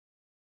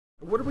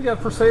What do we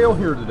got for sale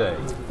here today?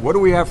 What do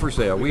we have for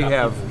sale? We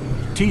have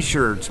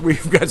T-shirts,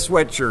 we've got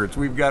sweatshirts,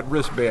 we've got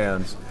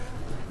wristbands,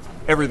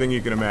 everything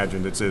you can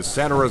imagine that says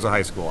Santa Rosa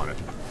High School on it.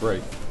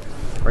 Great.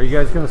 Are you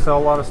guys going to sell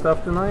a lot of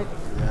stuff tonight?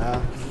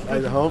 Yeah, I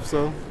hope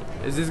so.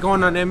 Is this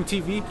going on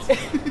MTV?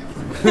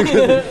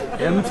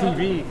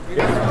 MTV.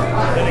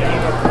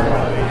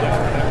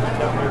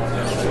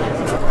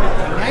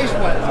 Nice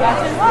one.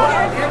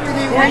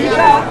 There you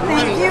go.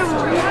 Thank you.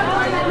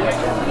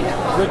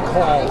 Good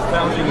call.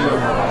 Founding member.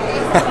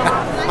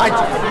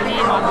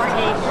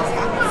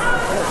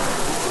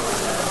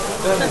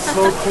 That is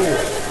so cool.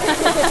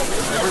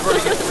 Everybody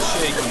gets a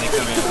shake when they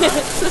come in.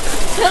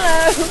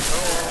 Hello.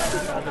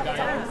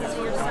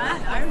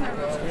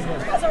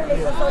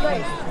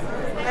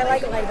 I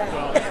like it like that.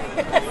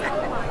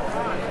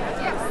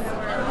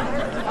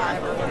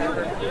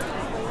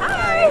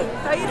 Hi.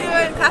 How you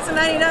doing? Class of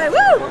 '99. Woo!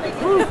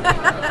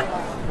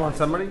 Come on,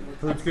 somebody.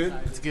 Food's good?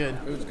 It's good.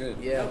 Food's good.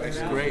 Yeah,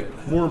 it's great.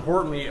 More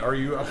importantly, are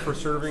you up for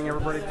serving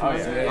everybody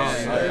tonight?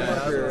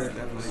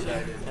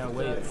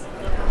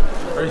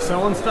 Are you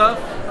selling stuff?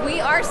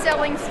 We are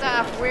selling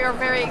stuff. We are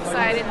very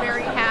excited,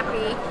 very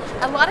happy.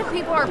 A lot of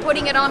people are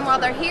putting it on while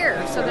they're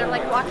here, so they're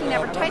like walking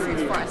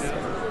advertisements for us.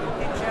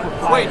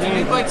 Wait, did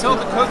anybody tell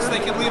the cooks they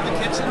can leave the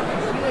kitchen?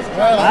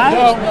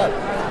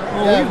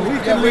 We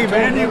can leave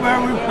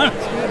anywhere we want.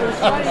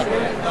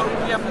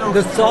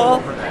 The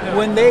salt,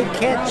 when they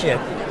catch it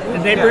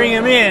and they bring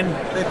them in,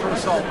 They throw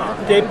salt on.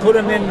 they put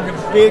them in a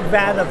big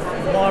vat of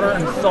water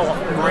and salt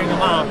and bring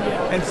them out.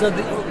 And so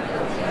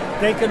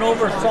they can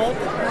oversalt.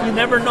 You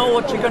never know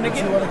what you're going to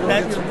get.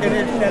 That's it.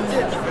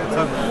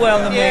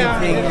 Well, the main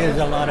thing is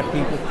a lot of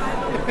people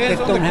that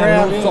don't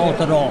have no salt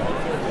at all.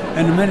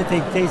 And the minute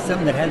they taste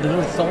something that has a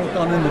little salt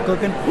on in the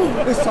cooking,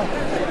 it's salt.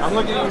 I'm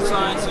looking at your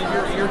sign, so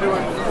you're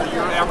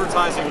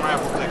advertising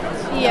raffle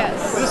tickets.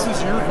 Yes. This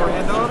is your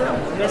granddaughter?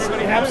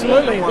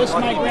 Absolutely. This is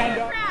my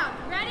granddaughter.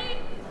 Ready?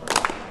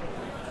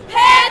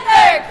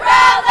 Panther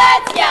crowd,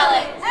 let's yell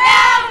it.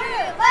 Now,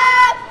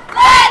 left,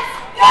 let's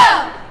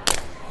go.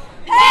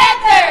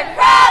 Panther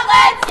crowd,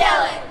 let's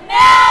yell it.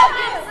 Now,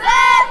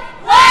 left,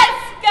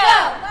 let's go.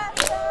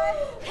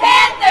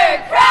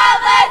 Panther crowd,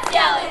 let's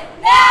yell it.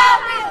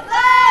 Now,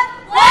 left,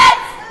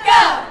 let's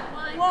go.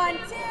 1,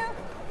 2.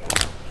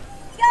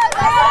 Go,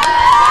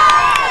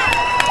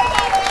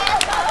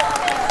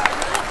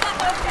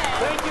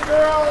 Thank you,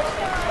 girl.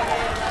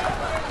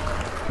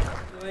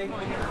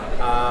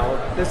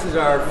 This is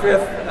our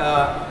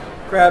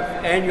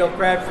 5th annual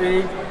crab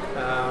feed.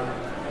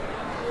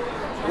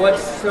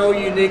 What's so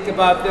unique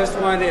about this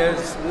one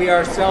is we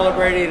are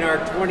celebrating our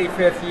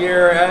 25th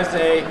year as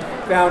a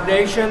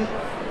foundation,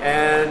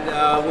 and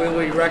we'll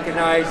be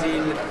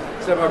recognizing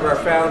some of our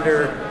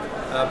founder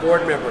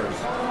board members.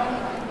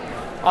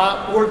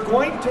 We're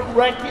going to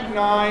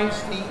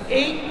recognize the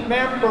 8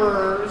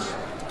 members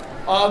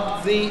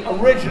of the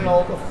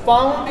original, the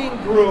founding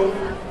group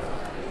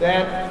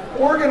that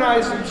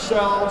organized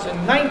themselves in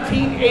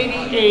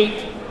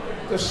 1988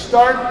 to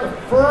start the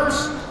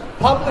first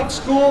public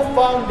school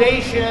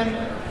foundation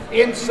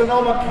in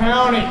Sonoma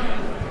County.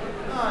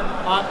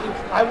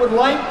 I would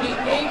like the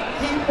 8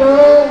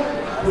 people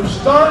who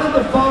started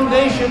the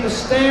foundation to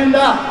stand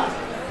up.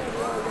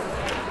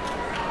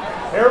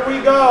 Here we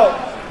go.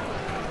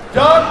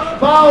 Doug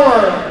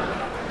Bauer.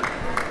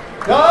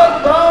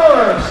 Doug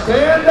Bauer,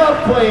 stand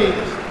up please.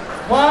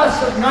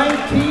 Class of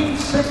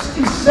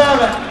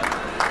 1967.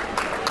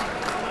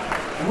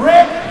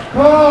 Rick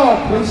Cole,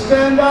 please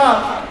stand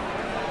up.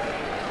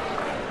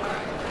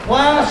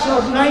 Class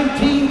of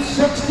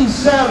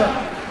 1967.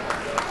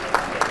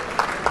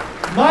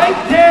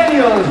 Mike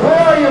Daniels, where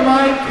are you,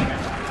 Mike?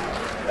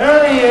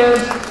 There he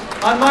is,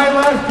 on my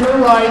left, your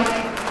right.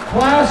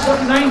 Class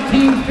of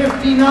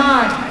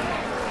 1959.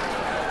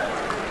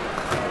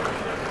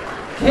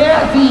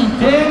 Kathy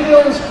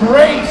Daniels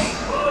Grace,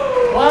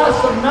 class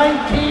of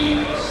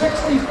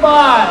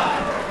 1965.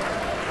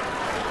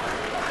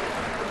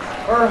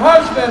 Her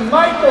husband,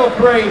 Michael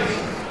Grace,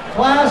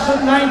 class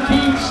of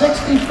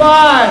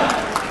 1965.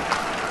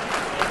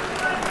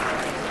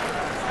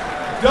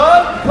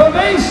 Doug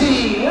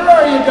Pavesi, where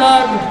are you,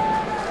 Doug?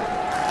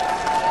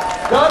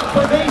 Doug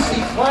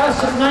Pavesi,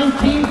 class of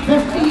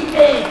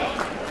 1958.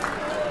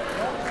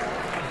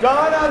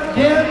 Donna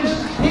Gibbs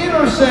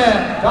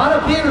Peterson. Donna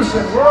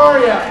Peterson, where are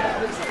you?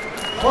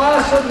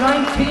 Class of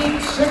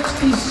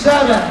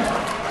 1967.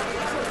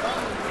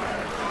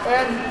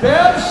 And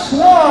Bev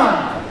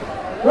Swan.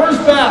 Where's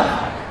Bev?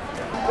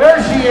 There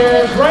she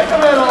is, right in the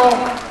middle.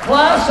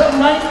 Class of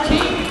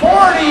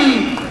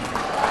 1940.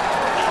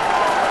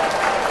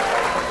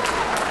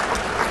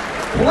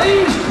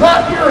 Please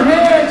clap your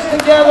hands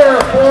together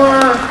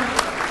for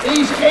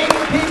these 8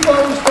 people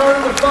who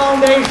started the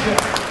foundation.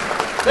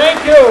 Thank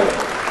you.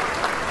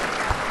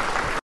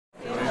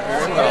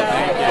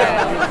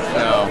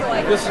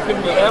 This is going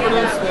to be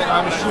evidence that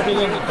I'm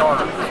shooting in the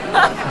dark.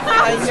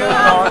 I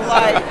know,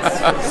 lights.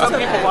 Some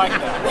people like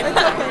that. You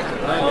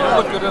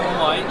look good in the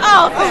light.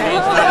 Oh,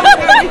 thanks. I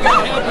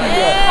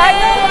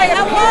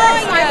know, how are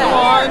you? Come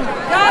on.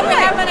 God, we're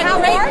having a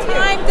great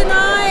time tonight.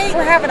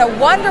 having a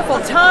wonderful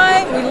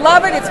time. We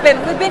love it.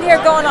 We've been here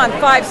going on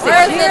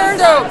 5-6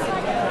 years.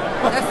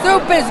 The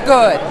soup is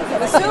good.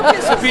 The soup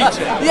is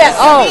Ceviche. Yes.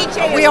 Oh,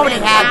 we already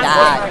had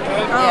that.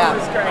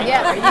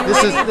 Yeah.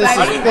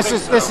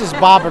 This is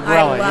Bob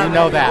Agrelli. You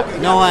know that.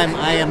 No, I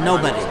am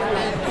nobody.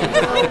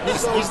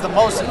 He's the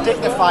most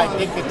dignified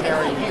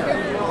dignitary here.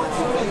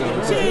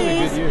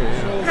 Cheese.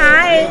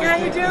 Hi, how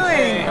you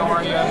doing? How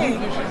are you?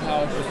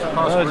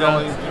 Hello,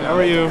 John. How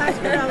are you?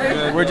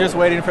 We're just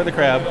waiting for the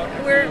crab.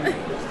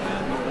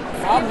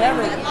 Are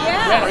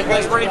you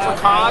guys ready for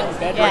cod?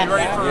 Are you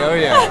ready for Oh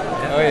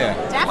yeah. Oh yeah.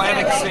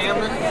 Atlantic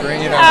salmon?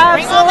 Bring it on.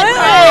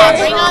 Absolutely.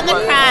 Bring on the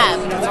crab.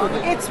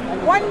 It's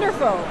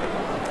wonderful.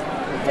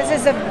 This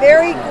is a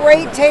very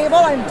great table.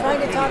 I'm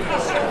trying to talk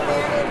this young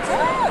man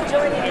into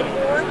joining the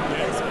board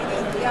because we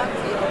need the young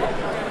people.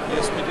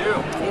 Yes, we do.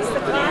 He's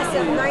the class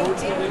of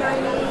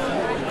 1993.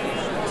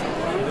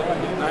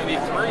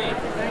 93.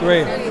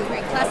 Great.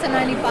 Class of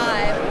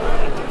 95.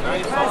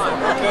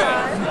 95. Okay.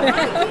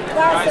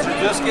 Guys,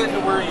 you're just getting to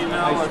where you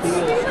know it's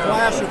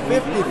Class of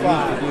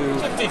 55.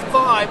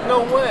 55.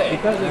 No way.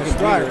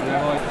 That's right.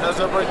 How's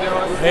everybody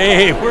doing?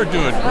 Hey, we're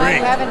doing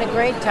We're having a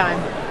great time.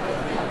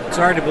 It's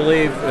hard to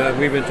believe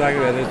we've been talking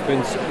about it. It's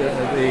been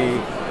the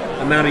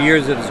amount of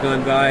years that has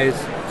gone by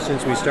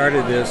since we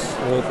started this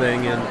whole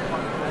thing, and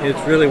it's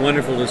really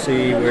wonderful to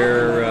see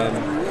where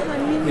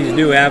these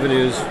new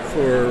avenues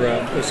for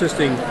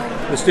assisting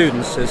the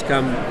students has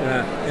come,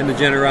 and the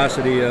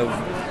generosity of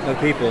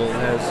people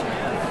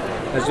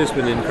has just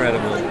been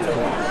incredible.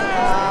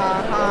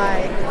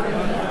 Hi.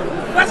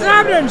 What's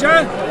happening,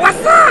 John?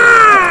 What's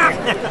up?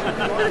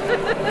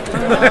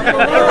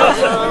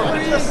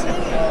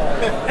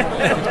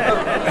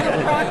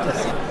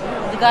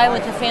 The guy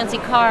with the fancy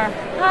car.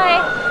 Hi.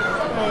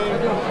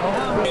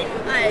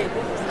 Hi.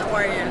 How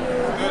are you?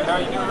 Good. How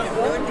you doing?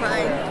 Doing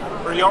fine.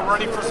 Are y'all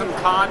ready for some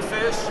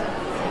codfish?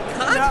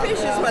 Codfish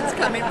is what's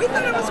coming. We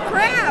thought it was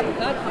crab.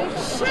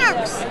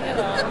 Shucks.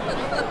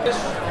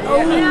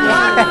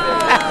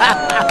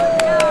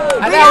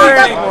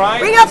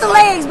 Bring out the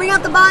legs. Bring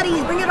out the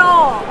bodies. Bring it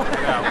all.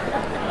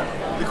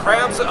 The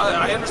crabs,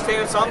 I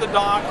understand it's on the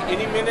dock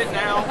any minute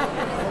now.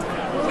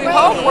 We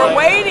hope we're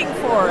waiting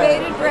for it.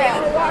 Bated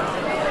breath.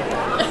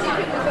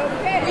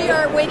 We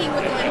are waiting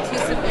with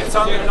anticipation. It's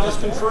on the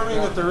just confirming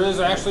that there is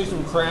actually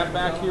some crab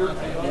back here.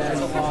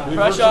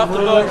 Fresh off the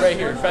boat right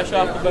here. Fresh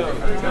off the boat.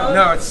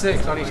 No, it's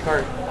 6 on each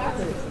cart.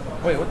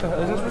 Wait, what the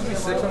hell? Isn't it supposed to be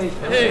 6 on each?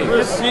 Hey,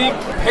 See,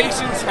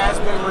 patience has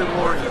been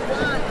rewarded.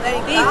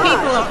 These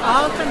people have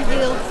all been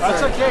healed.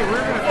 That's okay.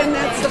 We're gonna. And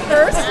that's the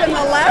first and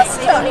the last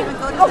time.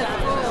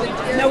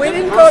 No, we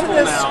didn't go to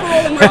this school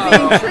and we're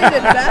being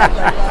treated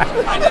badly.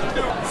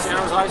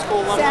 Santa Rosa High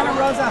School. Santa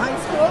Rosa High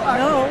School?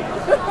 No.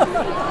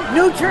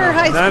 New Trier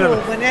High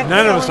School.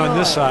 None of us on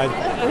this side.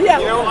 Yeah.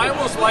 You know, I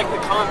almost like the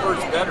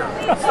converts better.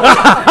 You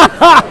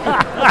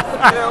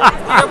know,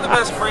 we have the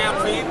best crab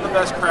feed, the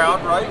best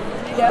crowd, right?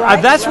 Yeah,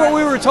 That's what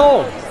we were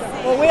told.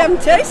 well, we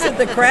haven't tasted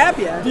the crab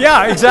yet.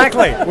 Yeah,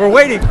 exactly. We're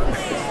waiting.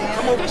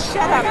 Just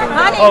shut up.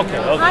 Honey,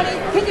 honey,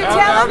 can you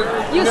tell him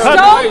you No, stole?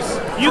 nice.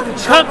 You can For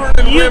come. children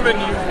and women,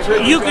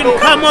 You can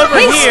come over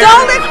He here.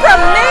 stole it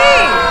from me.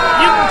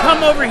 You can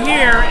come over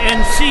here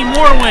and see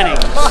more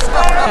winnings.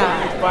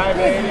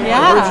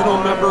 Yeah.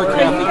 Original member of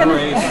Catholic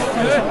Grace. I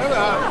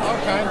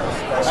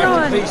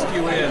Sean. can paste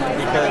you in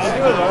because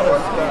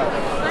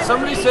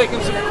somebody's taking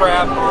some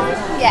crab home.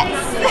 Yes.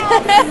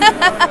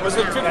 Was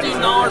it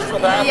 $15 for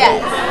that?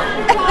 Yes.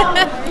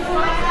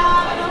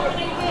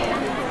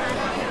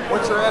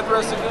 What's your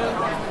address again?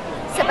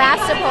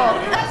 Sebastopol.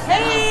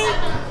 Hey,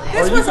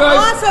 this Are was you guys,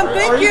 awesome.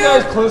 Thank Are you you.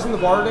 guys closing the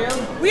bar down?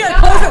 We are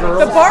closing.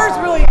 The bar's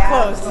really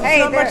closed. There's Hey,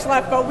 not much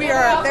left, but we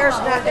are. There's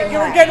nothing We're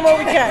left. getting what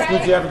we can.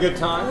 Did you have a good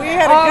time? We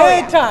had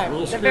a good time.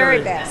 The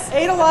very best.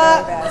 Ate a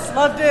lot.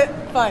 Loved it.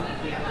 Fun.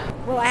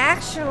 Well,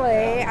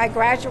 actually, I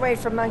graduated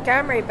from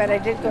Montgomery, but I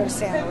did go to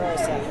Santa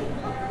Rosa.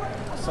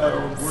 So, were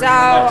you in So,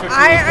 that 50,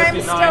 I'm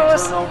 59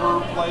 still-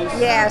 turnover place?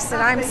 Yes, and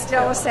I'm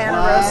still a Santa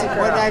Rosa girl.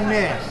 What did I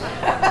miss?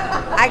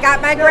 I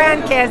got my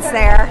grandkids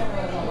there.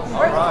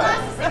 All right.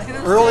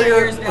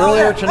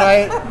 Earlier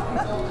tonight,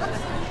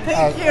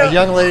 Thank you. a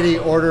young lady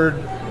ordered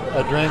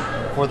a drink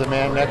for the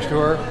man next to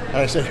her, and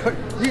I said,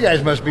 "You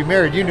guys must be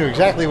married. You knew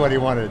exactly what he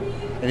wanted."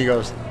 And he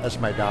goes, "That's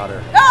my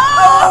daughter."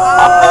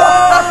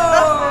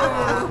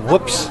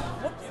 Whoops.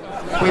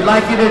 We'd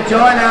like you to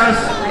join us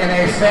in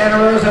a Santa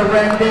Rosa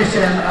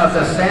rendition of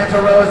the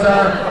Santa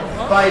Rosa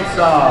fight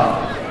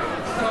song.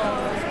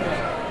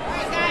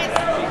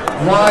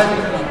 1,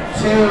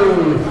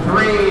 2,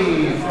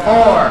 3,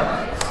 4.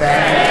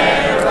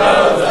 Santa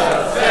Rosa,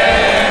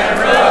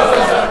 Santa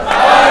Rosa,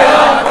 fight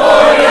on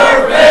for your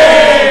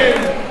fame.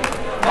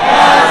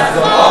 Pass the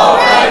ball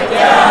right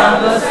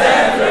down the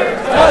center,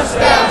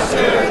 touchdown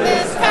to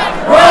this time.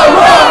 Row,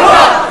 row,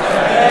 row!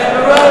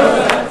 Santa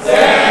Rosa,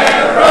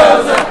 Santa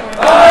Rosa,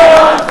 fight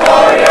on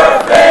for your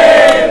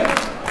fame.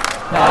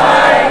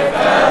 Fight,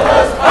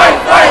 fellas, fight,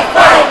 fight,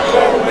 fight,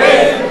 we'll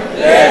win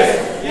this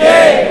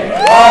game.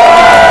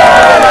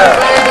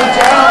 Ladies and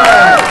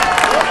gentlemen,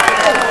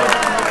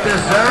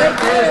 dessert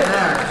is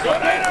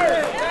next.